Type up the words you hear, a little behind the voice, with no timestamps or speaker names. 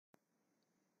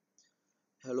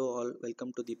Hello all,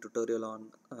 welcome to the tutorial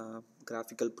on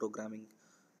graphical programming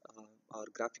or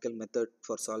graphical method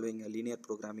for solving a linear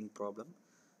programming problem.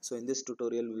 So in this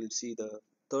tutorial we will see the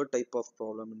third type of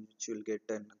problem in which you will get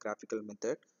an graphical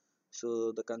method.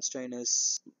 So the constraint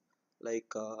is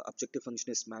objective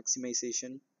function is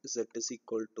maximization, z is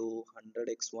equal to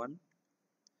 100x1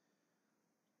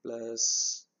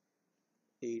 plus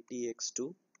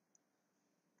 80x2,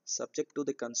 subject to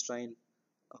the constraint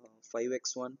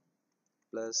 5x1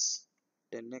 plus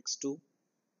 10x2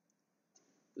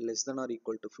 less than or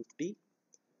equal to 50,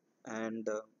 and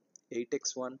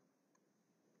 8x1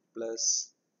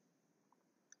 plus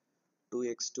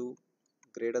 2x2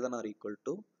 greater than or equal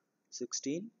to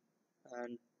 16,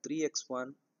 and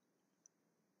 3x1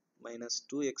 minus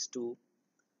 2x2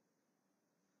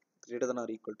 greater than or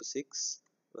equal to 6,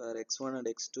 where x1 and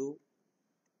x2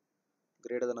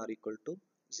 greater than or equal to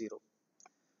 0.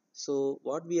 So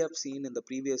what we have seen in the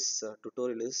previous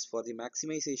tutorial is, for the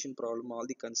maximization problem all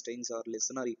the constraints are less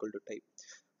than or equal to type.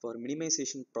 For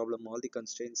minimization problem all the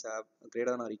constraints have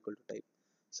greater than or equal to type.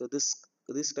 So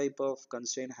this type of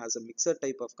constraint has a mixed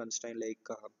type of constraint,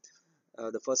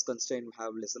 the first constraint we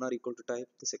have less than or equal to type,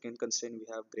 the second constraint we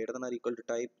have greater than or equal to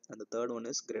type, and the third one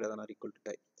is greater than or equal to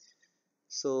type.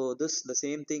 So the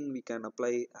same thing we can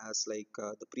apply as the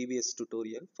previous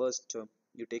tutorial. First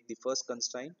you take the first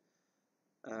constraint,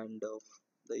 and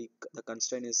the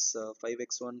constraint is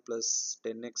 5x1 plus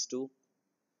 10x2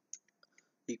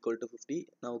 equal to 50.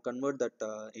 Now convert that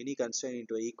any constraint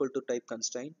into a equal to type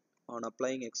constraint. On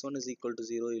applying x1 is equal to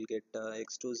 0, you'll get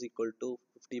x2 is equal to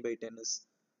 50 by 10 is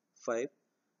 5.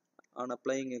 On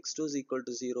applying x2 is equal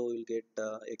to 0, you'll get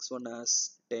x1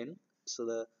 as 10. So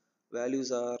the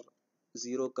values are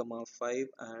 0 comma 5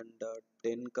 and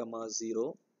 10 comma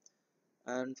 0.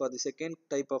 And for the second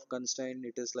type of constraint,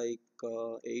 it is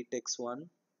 8x1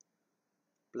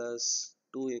 plus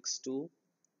 2x2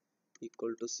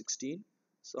 equal to 16.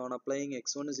 So on applying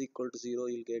x1 is equal to 0,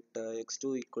 you'll get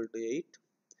x2 equal to 8.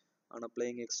 On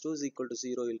applying x2 is equal to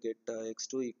 0, you'll get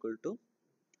x2 equal to,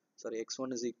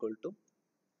 x1 is equal to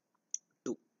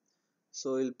 2.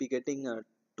 So we'll be getting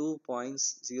 2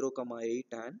 points 0 comma 8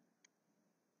 and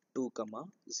 2 comma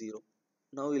 0.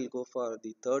 Now we'll go for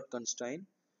the third constraint.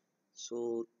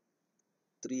 So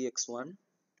 3x1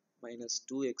 minus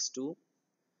 2x2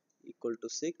 equal to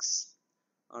 6.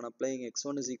 On applying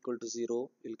x1 is equal to 0,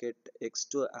 we'll get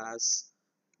x2 as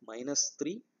minus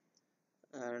 3,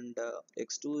 and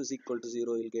x2 is equal to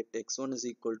 0, you'll get x1 is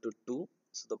equal to 2.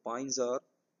 So the points are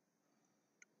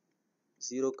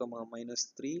 0 comma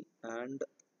minus 3 and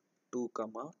 2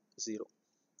 comma 0.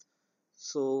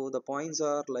 So the points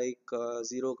are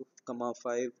 0 comma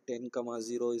 5, 10 comma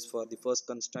 0 is for the first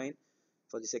constraint.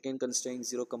 For the second constraint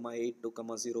 0 comma 8, 2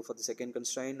 comma 0 for the second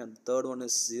constraint, and the third one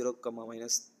is 0 comma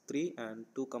minus 3 and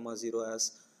 2 comma 0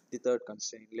 as the third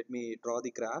constraint. Let me draw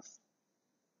the graph.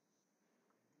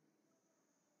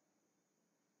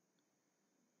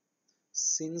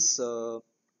 Since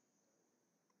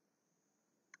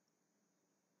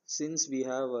we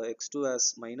have x2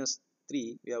 as minus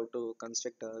 3, we have to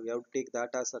take that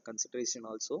as a consideration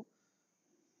also.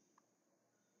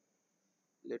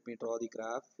 Let me draw the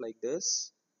graph like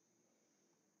this.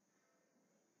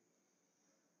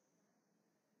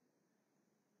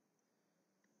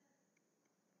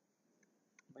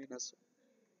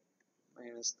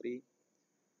 Minus 3,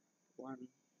 1,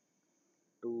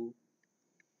 2,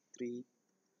 3,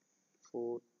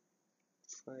 4,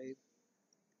 5,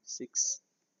 6.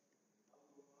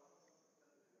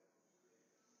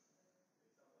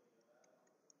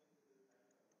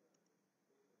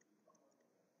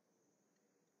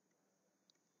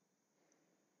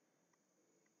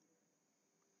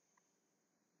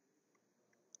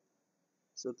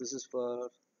 So this is for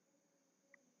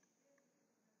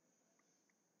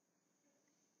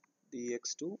the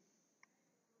x2.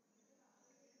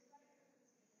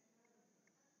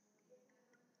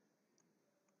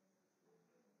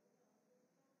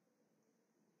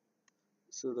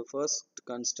 So the first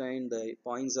constraint, the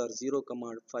points are 0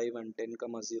 comma 5 and 10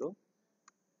 comma 0.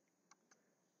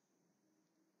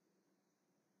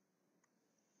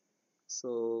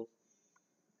 So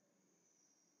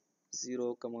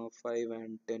 0 comma 5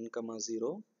 and 10 comma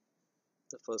 0,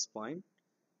 the first point.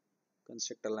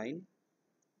 Construct a line.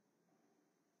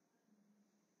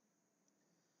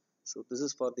 So this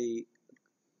is for the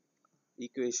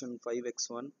equation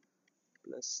 5x1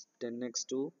 plus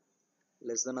 10x2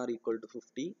 less than or equal to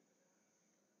 50.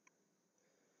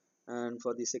 And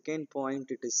for the second point,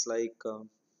 it is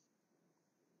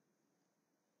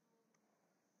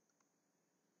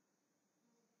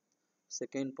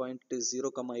second point is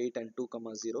 0 comma 8 and 2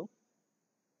 comma 0.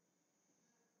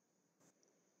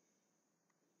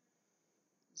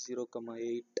 0 comma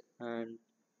 8 and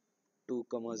 2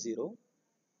 comma 0.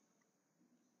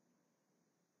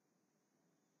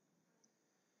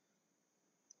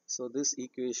 So this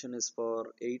equation is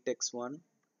for 8x1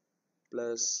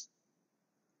 plus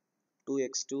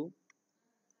 2x2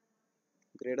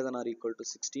 greater than or equal to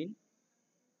 16,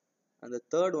 and the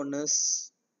third one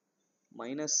is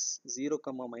minus 0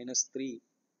 comma minus 3,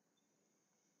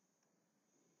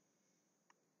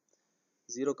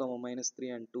 0 comma minus 3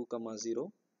 and 2 comma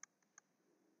 0.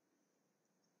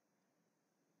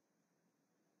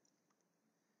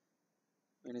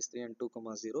 Minus 3 and 2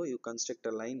 comma 0. You construct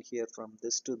a line here from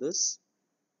this to this.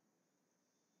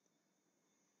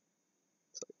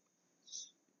 So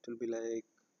it will be like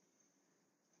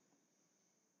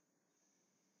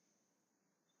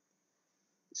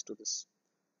this to this,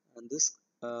 and this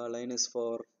line is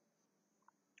for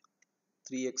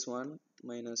 3x1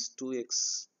 minus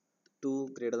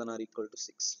 2x2 greater than or equal to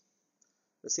 6.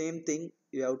 The same thing,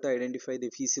 you have to identify the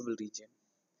feasible region.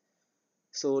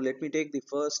 So let me take the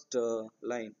first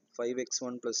line,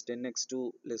 5x1 plus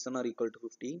 10x2 less than or equal to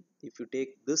 50. If you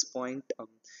take this point,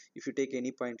 if you take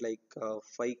any point like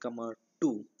 5 comma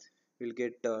 2, we'll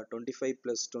get 25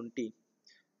 plus 20.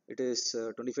 It is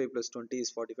 25 plus 20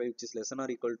 is 45, which is less than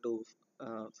or equal to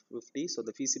 50. So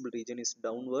the feasible region is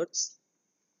downwards.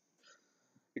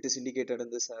 It is indicated in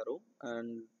this arrow.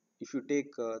 And if you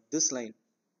take this line,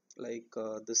 like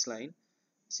this line,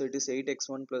 so it is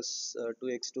 8x1 plus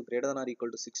 2x2 greater than or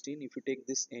equal to 16. If you take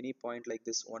this any point like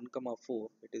this 1 comma 4,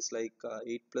 it is like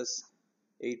 8 plus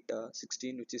 8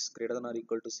 16, which is greater than or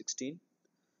equal to 16.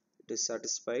 It is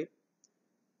satisfied.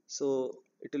 So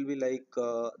it will be like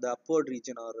the upward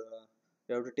region, or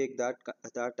you have to take that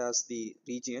as the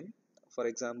region. For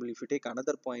example, if you take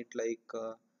another point like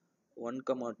 1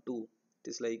 comma 2, it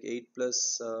is like 8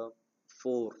 plus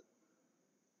 4,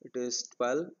 it is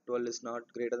 12. 12 is not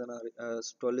greater than or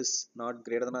 12 is not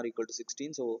greater than or equal to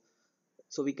 16. So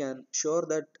we can sure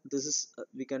that this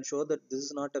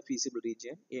is not a feasible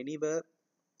region. Anywhere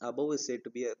above is said to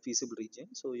be a feasible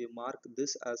region, so you mark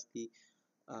this as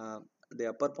uh, the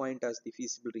upper point as the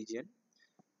feasible region.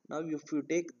 Now if you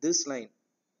take this line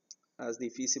as the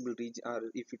feasible region, or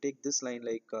if you take this line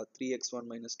like 3x1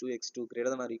 minus 2x2 greater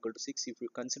than or equal to 6, if you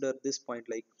consider this point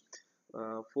like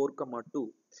 4 comma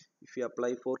 2, if you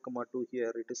apply 4 comma 2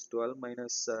 here, it is 12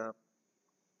 minus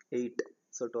 8.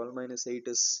 So 12 minus 8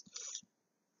 is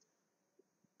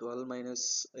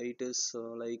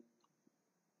like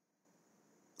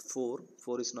 4.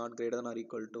 4 is not greater than or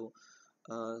equal to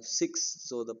 6.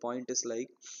 So the point is like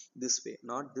this way,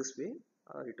 not this way,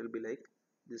 or it will be like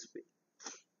this way.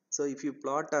 So if you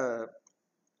plot a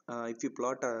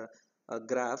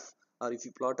graph, or if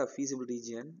you plot a feasible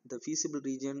region, the feasible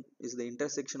region is the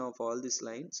intersection of all this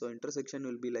line. So intersection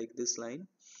will be like this line.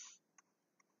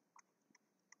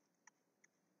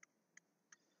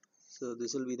 So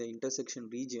this will be the intersection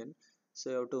region. So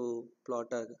you have to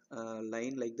plot a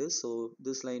line like this. So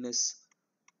this line is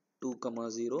 2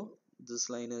 comma 0, this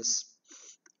line is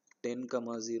 10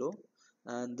 comma 0,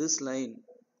 and this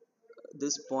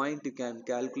point you can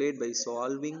calculate by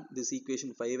solving this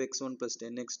equation 5x1 plus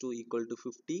 10x2 equal to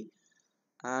 50,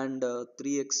 and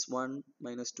 3x1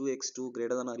 minus 2x2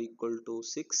 greater than or equal to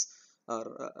 6,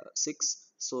 or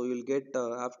 6. So you'll get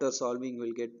after solving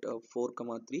we'll get 4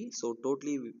 comma 3. So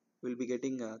totally we'll be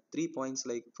getting 3 points,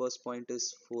 like first point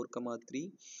is 4 comma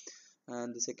 3,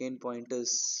 and the second point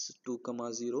is 2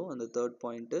 comma 0, and the third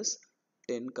point is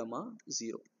 10 comma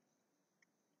 0.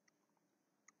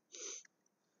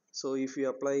 So if you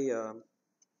apply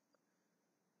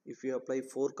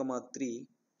 4 comma 3,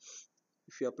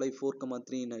 if you apply 4 comma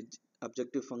 3 in a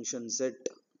objective function z,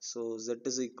 so z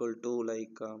is equal to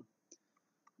like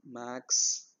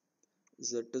max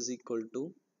z is equal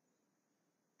to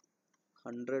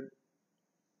 100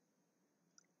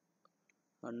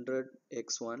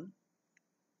 x1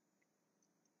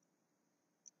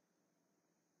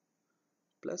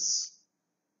 plus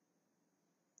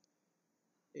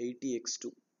 80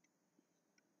 x2.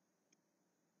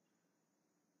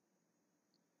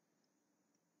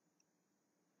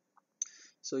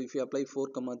 So if you apply 4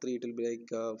 comma 3, it will be like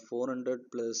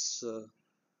 400 plus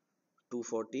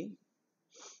 240.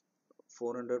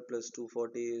 400 plus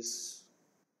 240 is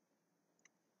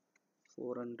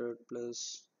 400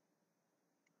 plus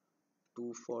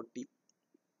 240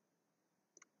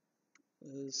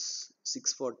 is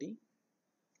 640,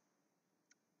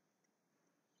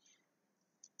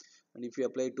 and if you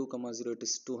apply 2 comma 0, it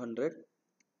is 200.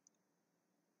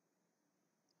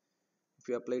 If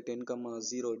you apply 10 comma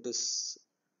 0, it is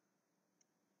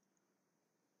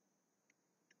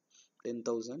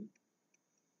 10,000.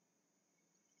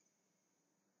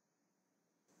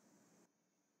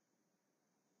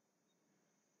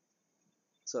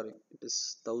 sorry, it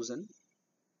is 1000.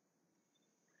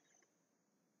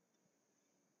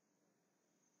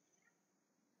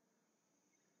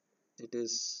 It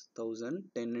is 1000.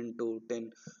 10 into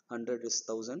 10, 100 is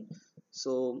 1000.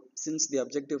 So since the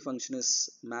objective function is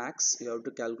max, you have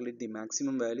to calculate the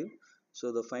maximum value.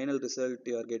 So the final result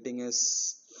you are getting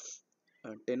is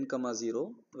 10 comma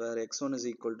 0, where x1 is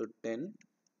equal to 10,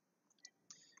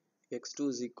 x2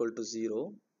 is equal to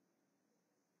 0,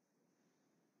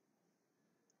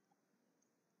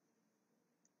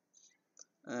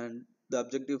 and the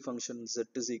objective function z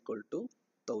is equal to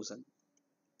 1000.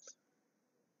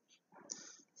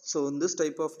 So in this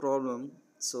type of problem,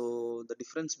 so the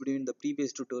difference between the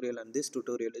previous tutorial and this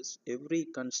tutorial is every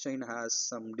constraint has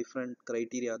some different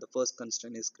criteria. The first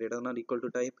constraint is greater than or equal to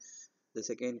type. The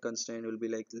second constraint will be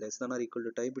like less than or equal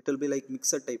to type. It will be like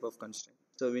mixed type of constraint.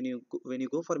 So when you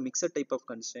go for mixed type of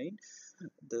constraint,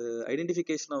 the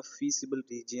identification of feasible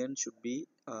region should be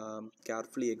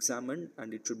carefully examined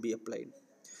and it should be applied.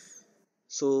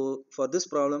 So for this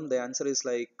problem, the answer is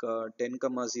like 10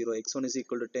 comma 0, x1 is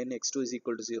equal to 10, x2 is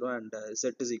equal to 0, and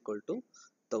z is equal to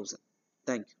 1000.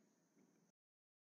 Thank you.